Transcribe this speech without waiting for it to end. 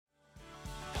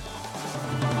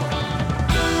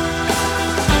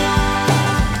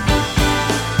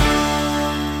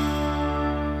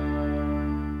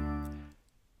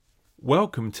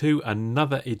Welcome to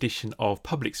another edition of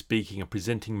Public Speaking and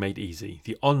Presenting Made Easy,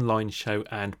 the online show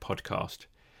and podcast.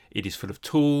 It is full of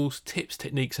tools, tips,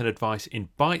 techniques and advice in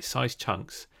bite-sized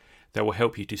chunks that will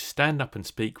help you to stand up and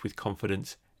speak with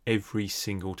confidence every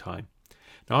single time.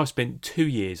 Now, I've spent 2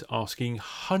 years asking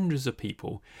hundreds of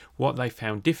people what they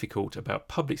found difficult about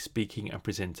public speaking and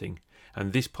presenting,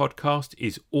 and this podcast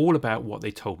is all about what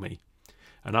they told me.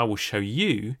 And I will show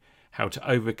you how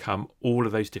to overcome all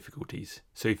of those difficulties.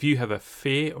 So if you have a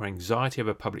fear or anxiety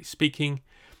over public speaking,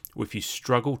 or if you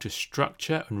struggle to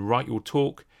structure and write your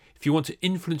talk, if you want to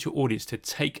influence your audience to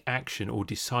take action or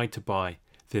decide to buy,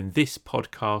 then this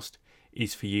podcast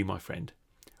is for you, my friend.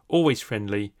 Always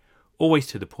friendly, always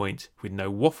to the point, with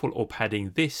no waffle or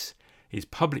padding. This is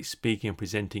Public Speaking and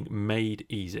Presenting Made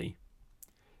Easy.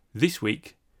 This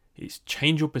week, it's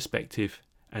change your perspective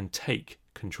and take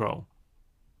control.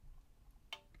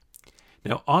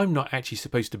 Now, I'm not actually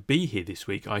supposed to be here this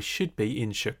week. I should be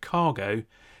in Chicago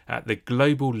at the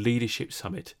Global Leadership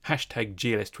Summit,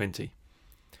 #GLS20.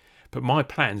 But my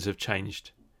plans have changed.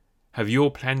 Have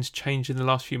your plans changed in the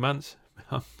last few months?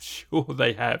 I'm sure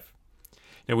they have.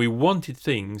 Now, we wanted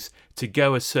things to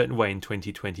go a certain way in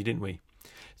 2020, didn't we?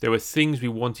 There were things we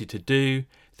wanted to do.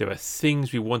 There were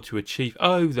things we wanted to achieve.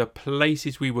 Oh, the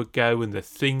places we would go and the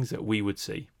things that we would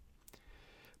see.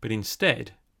 But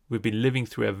instead, we've been living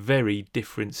through a very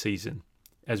different season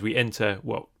as we enter,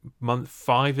 month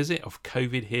 5 is it, of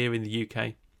COVID here in the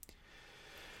UK.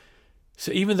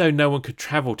 So even though no one could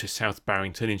travel to South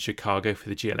Barrington in Chicago for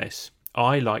the GLS,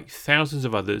 I, like thousands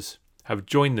of others, have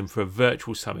joined them for a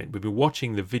virtual summit. We've been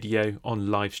watching the video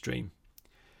on live stream.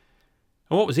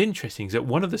 And what was interesting is that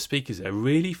one of the speakers there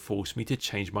really forced me to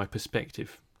change my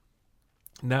perspective.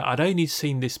 Now, I'd only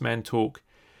seen this man talk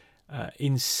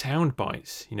in sound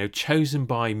bites, chosen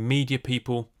by media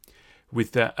people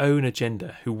with their own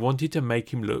agenda who wanted to make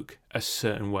him look a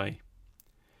certain way.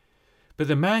 But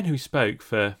the man who spoke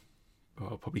for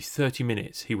probably 30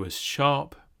 minutes, he was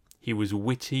sharp, he was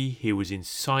witty, he was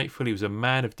insightful, he was a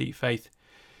man of deep faith.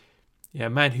 A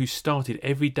man who started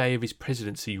every day of his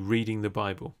presidency reading the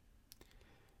Bible.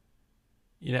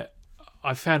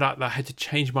 I found out that I had to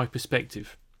change my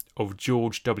perspective of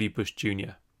George W. Bush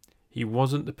Jr. He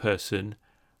wasn't the person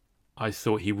I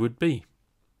thought he would be.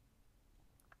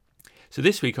 So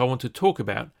this week I want to talk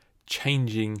about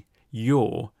changing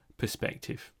your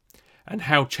perspective and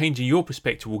how changing your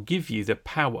perspective will give you the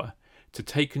power to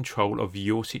take control of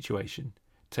your situation,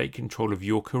 take control of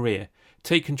your career,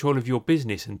 take control of your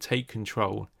business and take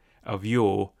control of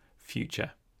your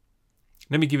future.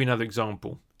 Let me give you another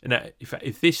example. And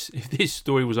if this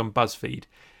story was on BuzzFeed,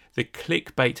 the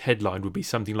clickbait headline would be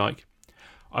something like,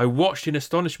 "I watched in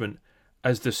astonishment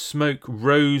as the smoke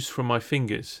rose from my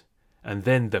fingers, and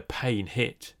then the pain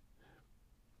hit."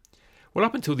 Well,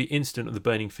 up until the instant of the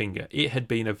burning finger, it had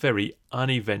been a very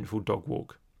uneventful dog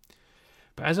walk.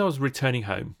 But as I was returning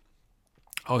home,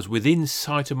 I was within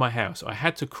sight of my house. I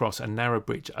had to cross a narrow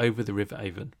bridge over the River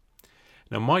Avon.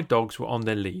 Now, my dogs were on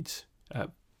their leads,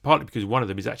 partly because one of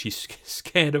them is actually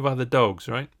scared of other dogs,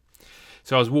 right?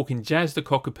 So I was walking Jazz the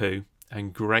Cockapoo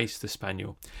and Grace the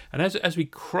Spaniel. And as we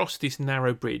crossed this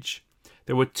narrow bridge,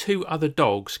 there were 2 other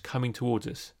dogs coming towards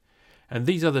us. And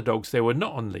these other dogs, they were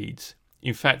not on leads.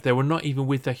 In fact, they were not even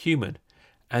with the human.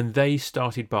 And they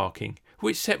started barking,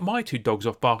 which set my 2 dogs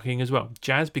off barking as well.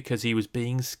 Jazz because he was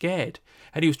being scared.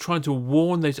 And he was trying to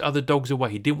warn those other dogs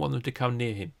away. He didn't want them to come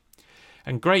near him.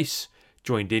 And Grace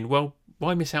joined in. Well,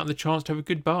 why miss out on the chance to have a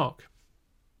good bark?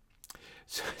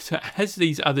 So as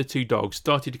these other 2 dogs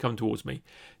started to come towards me,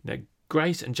 now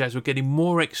Grace and Jazz were getting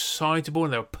more excitable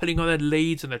and they were putting on their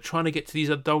leads and they're trying to get to these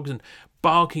other dogs and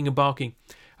barking and barking.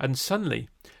 And suddenly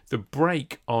the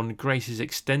brake on Grace's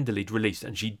extender lead released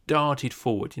and she darted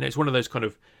forward. It's one of those kind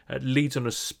of leads on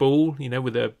a spool, and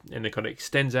it kind of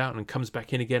extends out and comes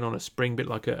back in again on a spring, bit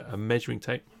like a measuring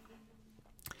tape.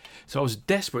 So I was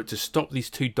desperate to stop these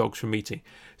 2 dogs from meeting.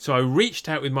 So I reached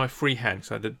out with my free hand.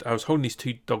 So I was holding these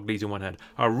 2 dog leads in one hand.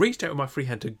 I reached out with my free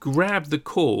hand to grab the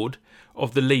cord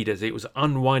of the lead as it was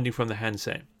unwinding from the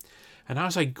handset. And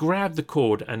as I grabbed the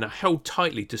cord and held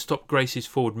tightly to stop Grace's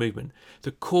forward movement,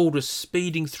 the cord was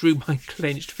speeding through my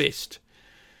clenched fist.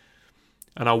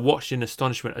 And I watched in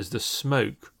astonishment as the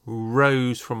smoke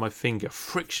rose from my finger,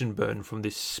 friction burn from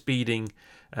this speeding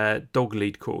dog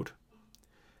lead cord.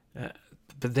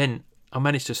 But then I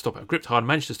managed to stop it. I gripped hard,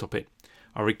 managed to stop it.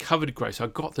 I recovered Grace. I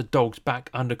got the dogs back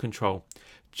under control,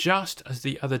 just as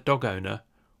the other dog owner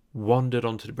wandered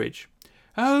onto the bridge.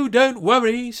 "Oh, don't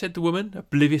worry," said the woman,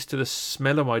 oblivious to the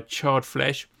smell of my charred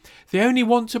flesh. "They only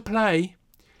want to play."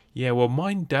 "Yeah, well,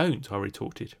 mine don't," I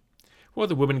retorted. Well,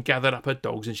 the woman gathered up her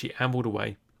dogs and she ambled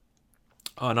away.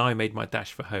 and I made my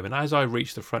dash for home. And as I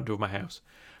reached the front door of my house,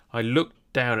 I looked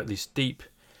down at this deep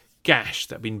gash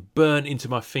that had been burnt into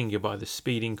my finger by the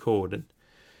speeding cord, and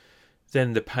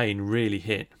then the pain really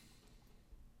hit.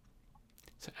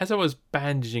 So as I was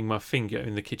bandaging my finger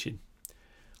in the kitchen,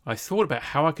 I thought about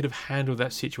how I could have handled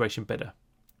that situation better.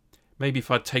 Maybe if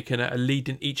I'd taken a lead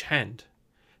in each hand,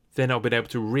 then I'll be able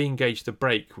to re-engage the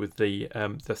brake with the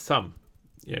thumb,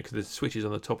 because the switch is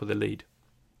on the top of the lead.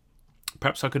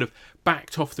 Perhaps I could have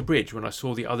backed off the bridge when I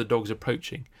saw the other dogs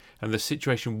approaching, and the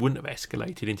situation wouldn't have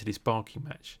escalated into this barking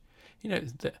match.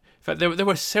 In fact, there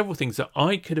were several things that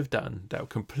I could have done that were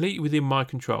completely within my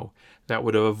control that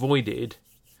would have avoided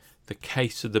the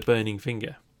case of the burning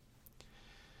finger.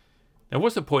 Now,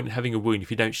 what's the point in having a wound if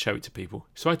you don't show it to people?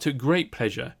 So I took great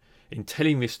pleasure in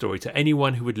telling this story to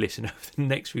anyone who would listen over the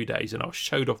next few days, and I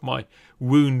showed off my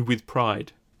wound with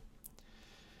pride.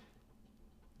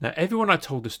 Now, everyone I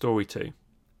told the story to,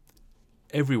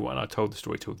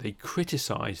 they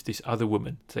criticised this other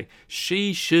woman, saying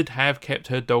she should have kept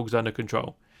her dogs under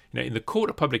control. In the court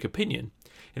of public opinion,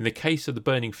 in the case of the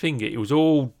burning finger, it was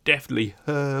all definitely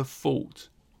her fault.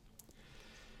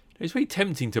 It's very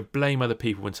tempting to blame other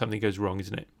people when something goes wrong,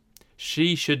 isn't it?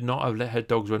 She should not have let her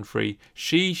dogs run free.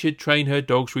 She should train her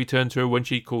dogs to return to her when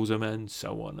she calls them, and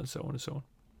so on and so on and so on.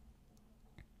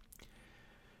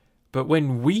 But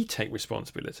when we take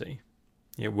responsibility,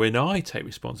 when I take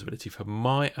responsibility for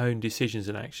my own decisions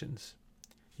and actions,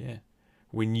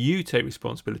 when you take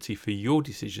responsibility for your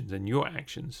decisions and your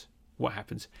actions, what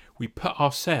happens? We put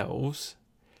ourselves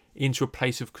into a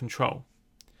place of control.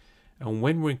 And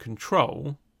when we're in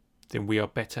control, then we are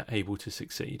better able to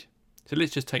succeed. So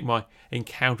let's just take my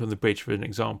encounter on the bridge for an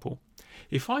example.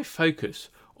 If I focus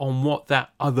on what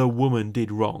that other woman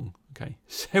did wrong,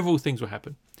 several things will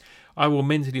happen. I will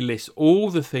mentally list all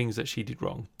the things that she did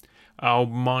wrong. I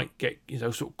might get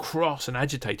sort of cross and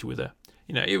agitated with her.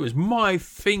 It was my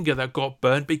finger that got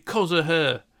burnt because of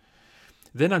her.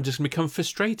 Then I'm just going to become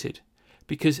frustrated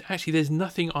because actually there's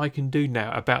nothing I can do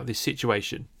now about this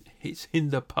situation. It's in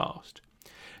the past.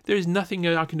 There is nothing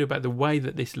I can do about the way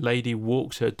that this lady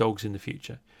walks her dogs in the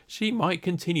future. She might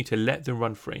continue to let them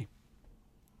run free.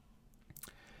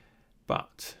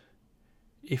 But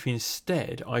if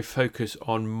instead I focus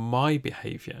on my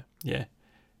behaviour,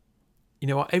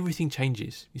 everything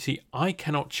changes. You see, I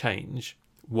cannot change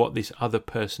what this other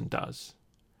person does,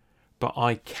 but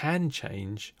I can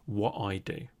change what I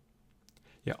do.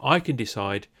 I can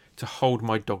decide to hold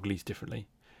my dog leash differently,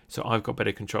 so I've got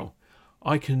better control.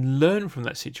 I can learn from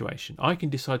that situation. I can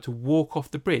decide to walk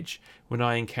off the bridge when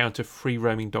I encounter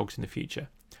free-roaming dogs in the future.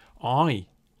 I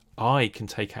can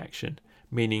take action,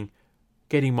 meaning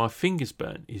getting my fingers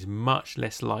burnt is much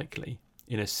less likely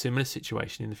in a similar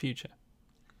situation in the future.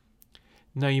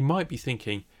 Now, you might be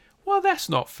thinking, well, that's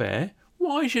not fair.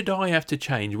 Why should I have to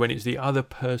change when it's the other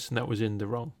person that was in the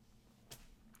wrong?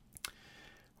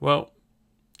 Well,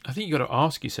 I think you've got to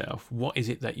ask yourself, what is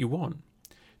it that you want?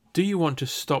 Do you want to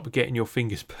stop getting your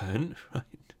fingers burnt, right?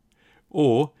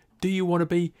 Or do you want to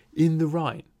be in the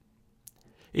right?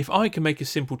 If I can make a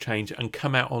simple change and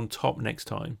come out on top next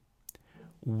time,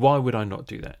 why would I not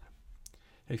do that?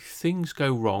 If things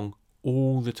go wrong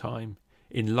all the time,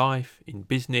 in life, in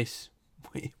business,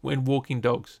 when walking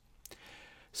dogs,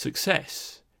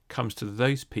 success comes to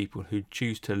those people who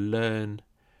choose to learn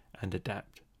and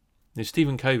adapt. Now,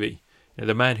 Stephen Covey,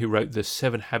 the man who wrote The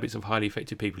 7 Habits of Highly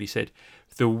Effective People, he said,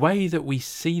 the way that we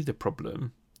see the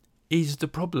problem is the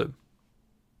problem.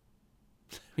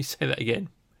 Let me say that again.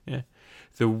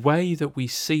 The way that we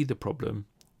see the problem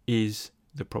is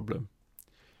the problem.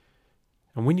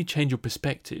 And when you change your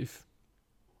perspective,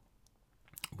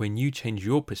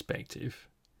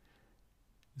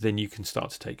 then you can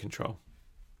start to take control.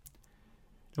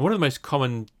 And one of the most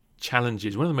common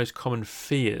challenges, one of the most common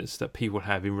fears that people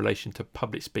have in relation to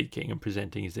public speaking and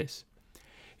presenting is this,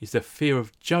 is the fear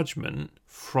of judgment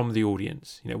from the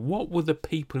audience. What will the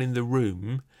people in the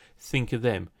room think of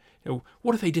them?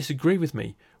 What if they disagree with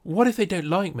me? What if they don't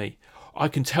like me? I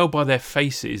can tell by their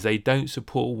faces they don't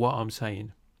support what I'm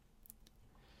saying.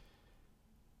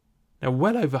 Now,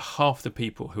 well over half the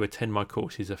people who attend my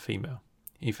courses are female.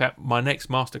 In fact, my next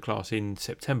masterclass in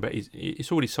September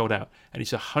it's already sold out, and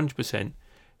it's 100%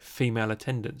 female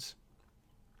attendance.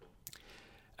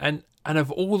 And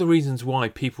of all the reasons why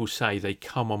people say they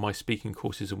come on my speaking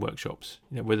courses and workshops,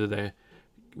 whether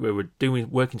we're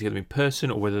working together in person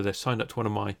or whether they're signed up to one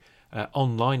of my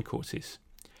online courses,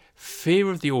 fear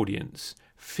of the audience,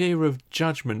 fear of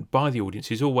judgment by the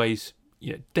audience is always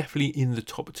definitely in the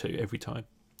top 2 every time.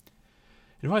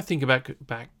 And if I think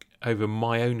back over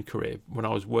my own career when I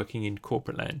was working in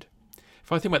corporate land,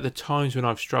 if I think about the times when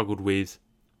I've struggled with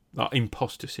like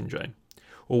imposter syndrome,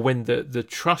 or when the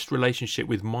trust relationship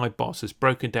with my boss has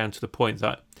broken down to the point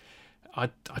that I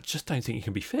just don't think it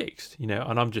can be fixed, and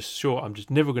I'm just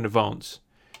never going to advance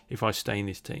if I stay in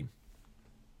this team.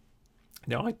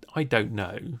 Now, I don't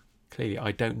know, clearly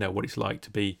I don't know what it's like to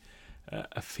be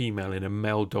a female in a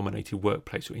male-dominated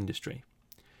workplace or industry.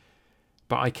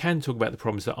 But I can talk about the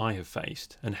problems that I have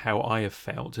faced and how I have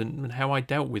felt and how I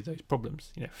dealt with those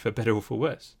problems, for better or for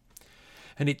worse.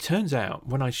 And it turns out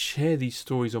when I share these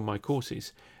stories on my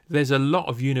courses, there's a lot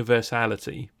of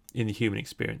universality in the human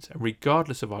experience. And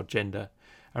regardless of our gender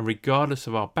and regardless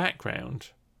of our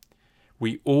background,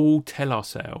 we all tell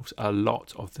ourselves a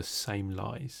lot of the same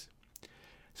lies.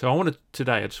 So I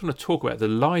just want to talk about the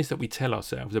lies that we tell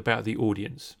ourselves about the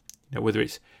audience. Whether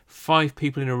it's 5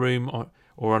 people in a room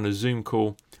or on a Zoom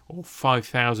call, or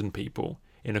 5,000 people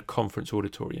in a conference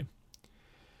auditorium.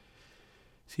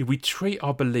 See, we treat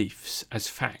our beliefs as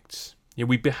facts.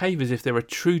 We behave as if they're a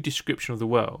true description of the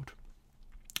world,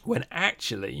 when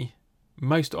actually,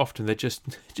 most often they're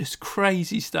just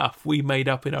crazy stuff we made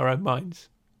up in our own minds.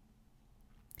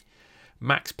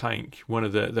 Max Planck, one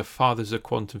of the fathers of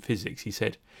quantum physics, he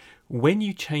said, when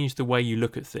you change the way you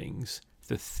look at things,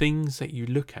 the things that you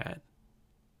look at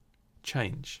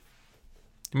change.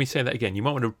 Let me say that again. You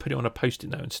might want to put it on a post-it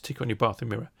note and stick it on your bathroom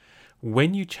mirror.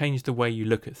 When you change the way you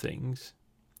look at things,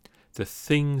 the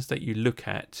things that you look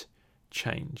at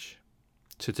change.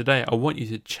 So today I want you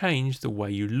to change the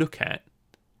way you look at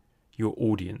your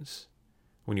audience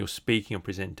when you're speaking or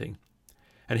presenting.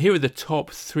 And here are the top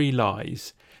 3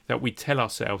 lies that we tell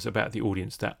ourselves about the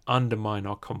audience that undermine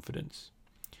our confidence.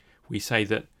 We say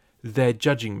that they're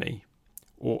judging me,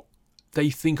 or they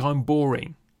think I'm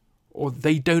boring, or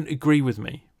they don't agree with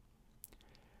me.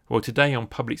 Well, today on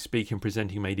Public Speaking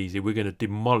Presenting Made Easy, we're going to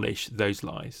demolish those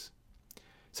lies.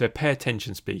 So pay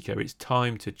attention, speaker. It's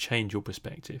time to change your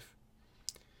perspective.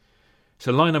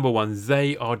 So lie number 1,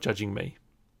 they are judging me.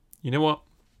 You know what?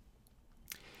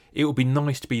 It would be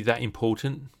nice to be that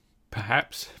important,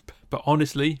 perhaps, but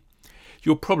honestly,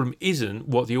 your problem isn't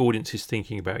what the audience is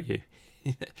thinking about you.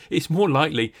 It's more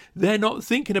likely they're not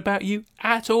thinking about you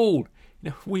at all.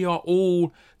 We are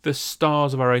all the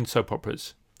stars of our own soap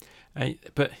operas.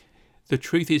 But the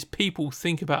truth is, people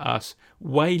think about us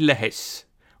way less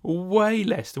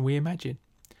than we imagine.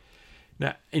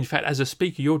 Now, in fact, as a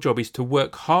speaker, your job is to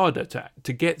work harder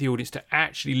to get the audience to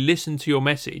actually listen to your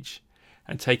message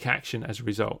and take action as a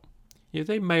result.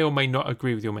 They may or may not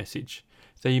agree with your message.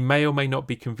 They may or may not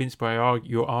be convinced by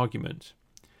your argument.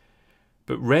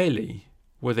 But rarely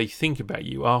will they think about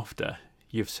you after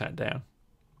you've sat down.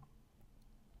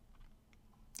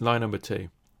 Lie number 2.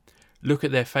 Look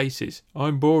at their faces.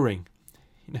 I'm boring.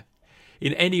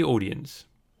 In any audience,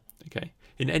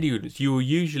 you will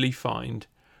usually find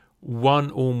one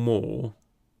or more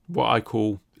what I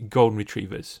call golden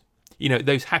retrievers.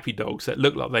 Those happy dogs that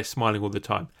look like they're smiling all the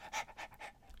time.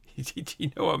 You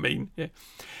know what I mean? Yeah.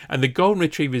 And the golden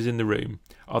retrievers in the room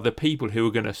are the people who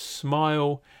are going to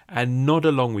smile and nod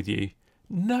along with you,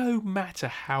 no matter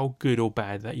how good or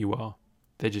bad that you are.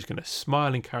 They're just going to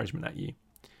smile encouragement at you.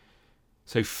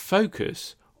 So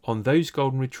focus on those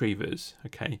golden retrievers,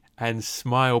 and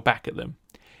smile back at them.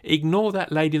 Ignore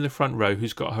that lady in the front row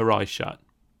who's got her eyes shut.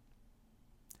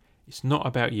 It's not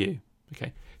about you,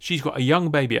 She's got a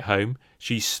young baby at home,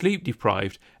 she's sleep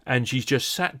deprived, and she's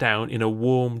just sat down in a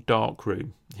warm, dark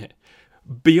room. Yeah.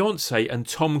 Beyonce and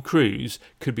Tom Cruise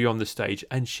could be on the stage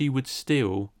and she would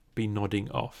still be nodding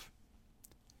off.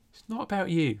 It's not about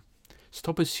you.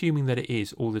 Stop assuming that it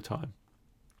is all the time.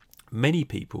 Many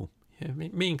people,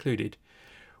 me included,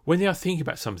 when they are thinking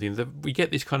about something, we get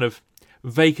this kind of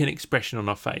vacant expression on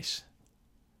our face.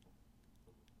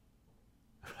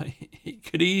 It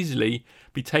could easily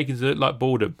be taken to look like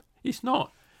boredom. It's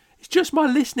not. It's just my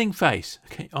listening face.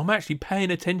 I'm actually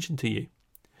paying attention to you.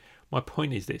 My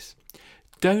point is this.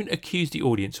 Don't accuse the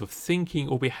audience of thinking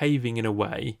or behaving in a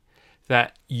way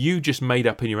that you just made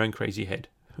up in your own crazy head.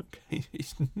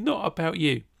 It's not about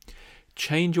you.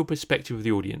 Change your perspective of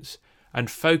the audience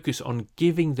and focus on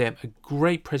giving them a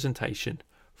great presentation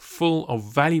full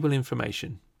of valuable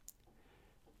information.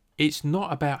 It's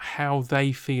not about how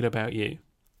they feel about you.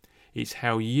 It's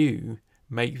how you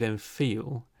make them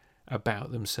feel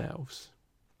about themselves.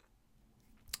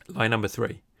 Lie number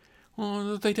 3.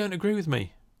 Oh, they don't agree with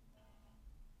me.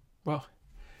 Well,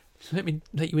 let me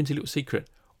let you into a little secret.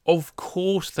 Of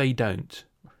course they don't.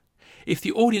 If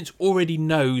the audience already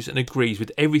knows and agrees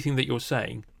with everything that you're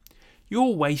saying,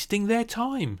 you're wasting their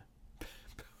time.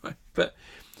 But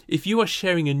If you are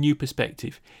sharing a new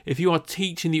perspective, if you are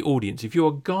teaching the audience, if you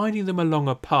are guiding them along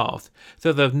a path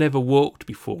that they've never walked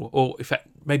before, or in fact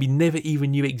maybe never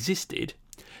even knew existed,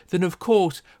 then of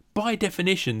course, by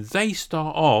definition, they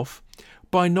start off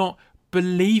by not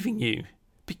believing you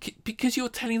because you're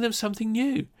telling them something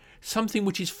new, something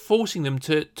which is forcing them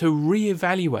to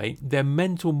reevaluate their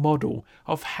mental model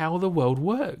of how the world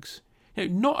works.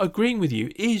 Not agreeing with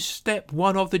you is step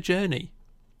one of the journey.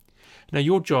 Now,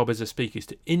 your job as a speaker is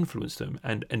to influence them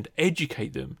and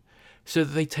educate them so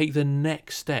that they take the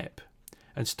next step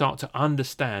and start to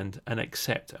understand and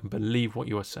accept and believe what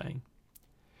you are saying.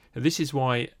 Now, this is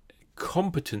why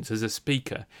competence as a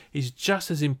speaker is just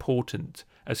as important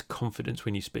as confidence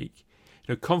when you speak.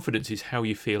 Confidence is how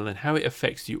you feel and how it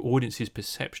affects the audience's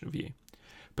perception of you.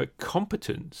 But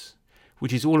competence,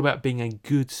 which is all about being a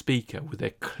good speaker with a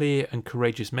clear and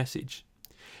courageous message,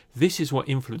 this is what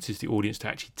influences the audience to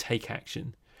actually take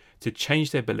action, to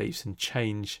change their beliefs and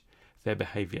change their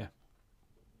behaviour.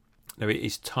 Now, it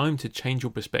is time to change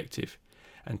your perspective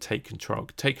and take control.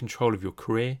 Take control of your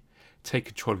career, take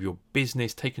control of your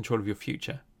business, take control of your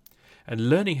future. And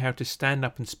learning how to stand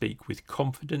up and speak with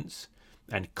confidence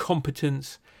and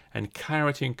competence and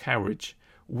clarity and courage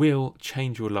will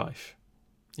change your life.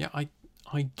 Yeah, I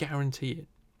guarantee it.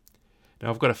 Now,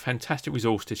 I've got a fantastic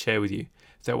resource to share with you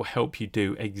that will help you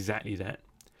do exactly that.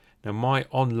 Now, my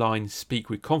online Speak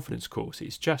with Confidence course,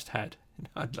 it's just had,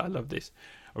 I love this,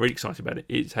 I'm really excited about it,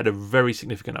 it's had a very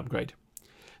significant upgrade.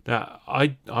 Now,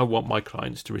 I want my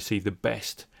clients to receive the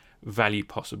best value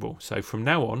possible. So from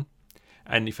now on,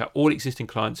 and in fact all existing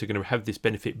clients are going to have this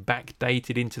benefit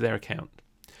backdated into their account,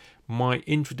 my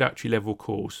introductory level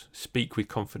course, Speak with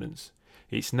Confidence,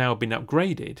 it's now been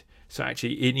upgraded. So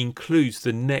actually it includes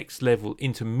the next level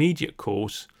intermediate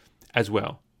course as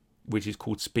well, which is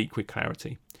called Speak with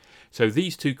Clarity. So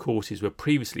these two courses were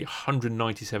previously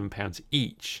 £197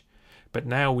 each. But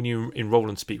now when you enroll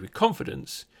on Speak with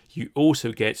Confidence, you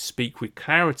also get Speak with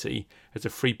Clarity as a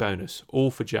free bonus,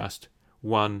 all for just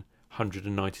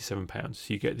 £197.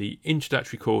 So you get the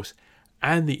introductory course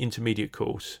and the intermediate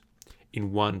course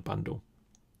in one bundle.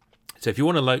 So if you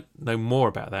want to know more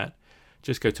about that,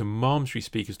 just go to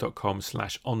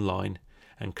malmesburyspeakers.com/online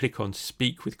and click on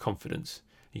Speak with Confidence.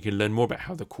 You can learn more about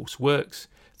how the course works,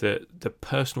 the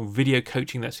personal video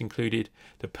coaching that's included,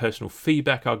 the personal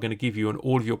feedback I'm going to give you on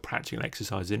all of your practical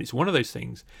exercises. And it's one of those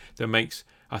things that makes,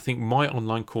 I think, my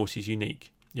online courses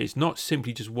unique. It's not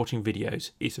simply just watching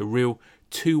videos. It's a real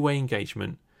two-way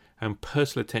engagement and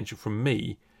personal attention from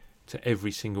me to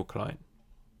every single client.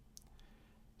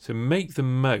 So make the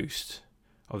most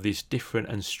of this different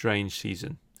and strange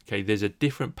season. Okay, there's a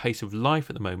different pace of life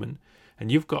at the moment,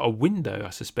 and you've got a window, I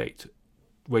suspect,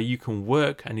 where you can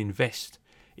work and invest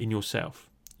in yourself.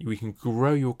 You can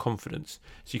grow your confidence,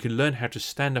 so you can learn how to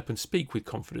stand up and speak with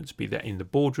confidence, be that in the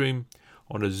boardroom,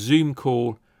 on a Zoom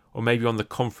call, or maybe on the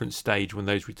conference stage when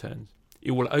those return.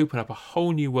 It will open up a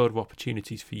whole new world of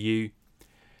opportunities for you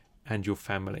and your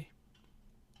family.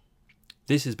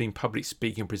 This has been Public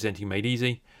Speaking and Presenting Made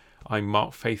Easy. I'm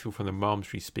Mark Faithfull from the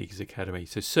Malmesbury Speakers Academy.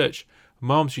 So search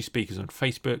Malmesbury Speakers on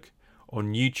Facebook,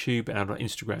 on YouTube and on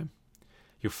Instagram.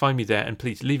 You'll find me there, and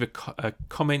please leave a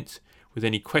comment with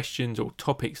any questions or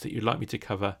topics that you'd like me to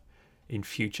cover in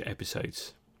future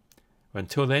episodes.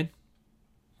 Until then,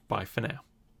 bye for now.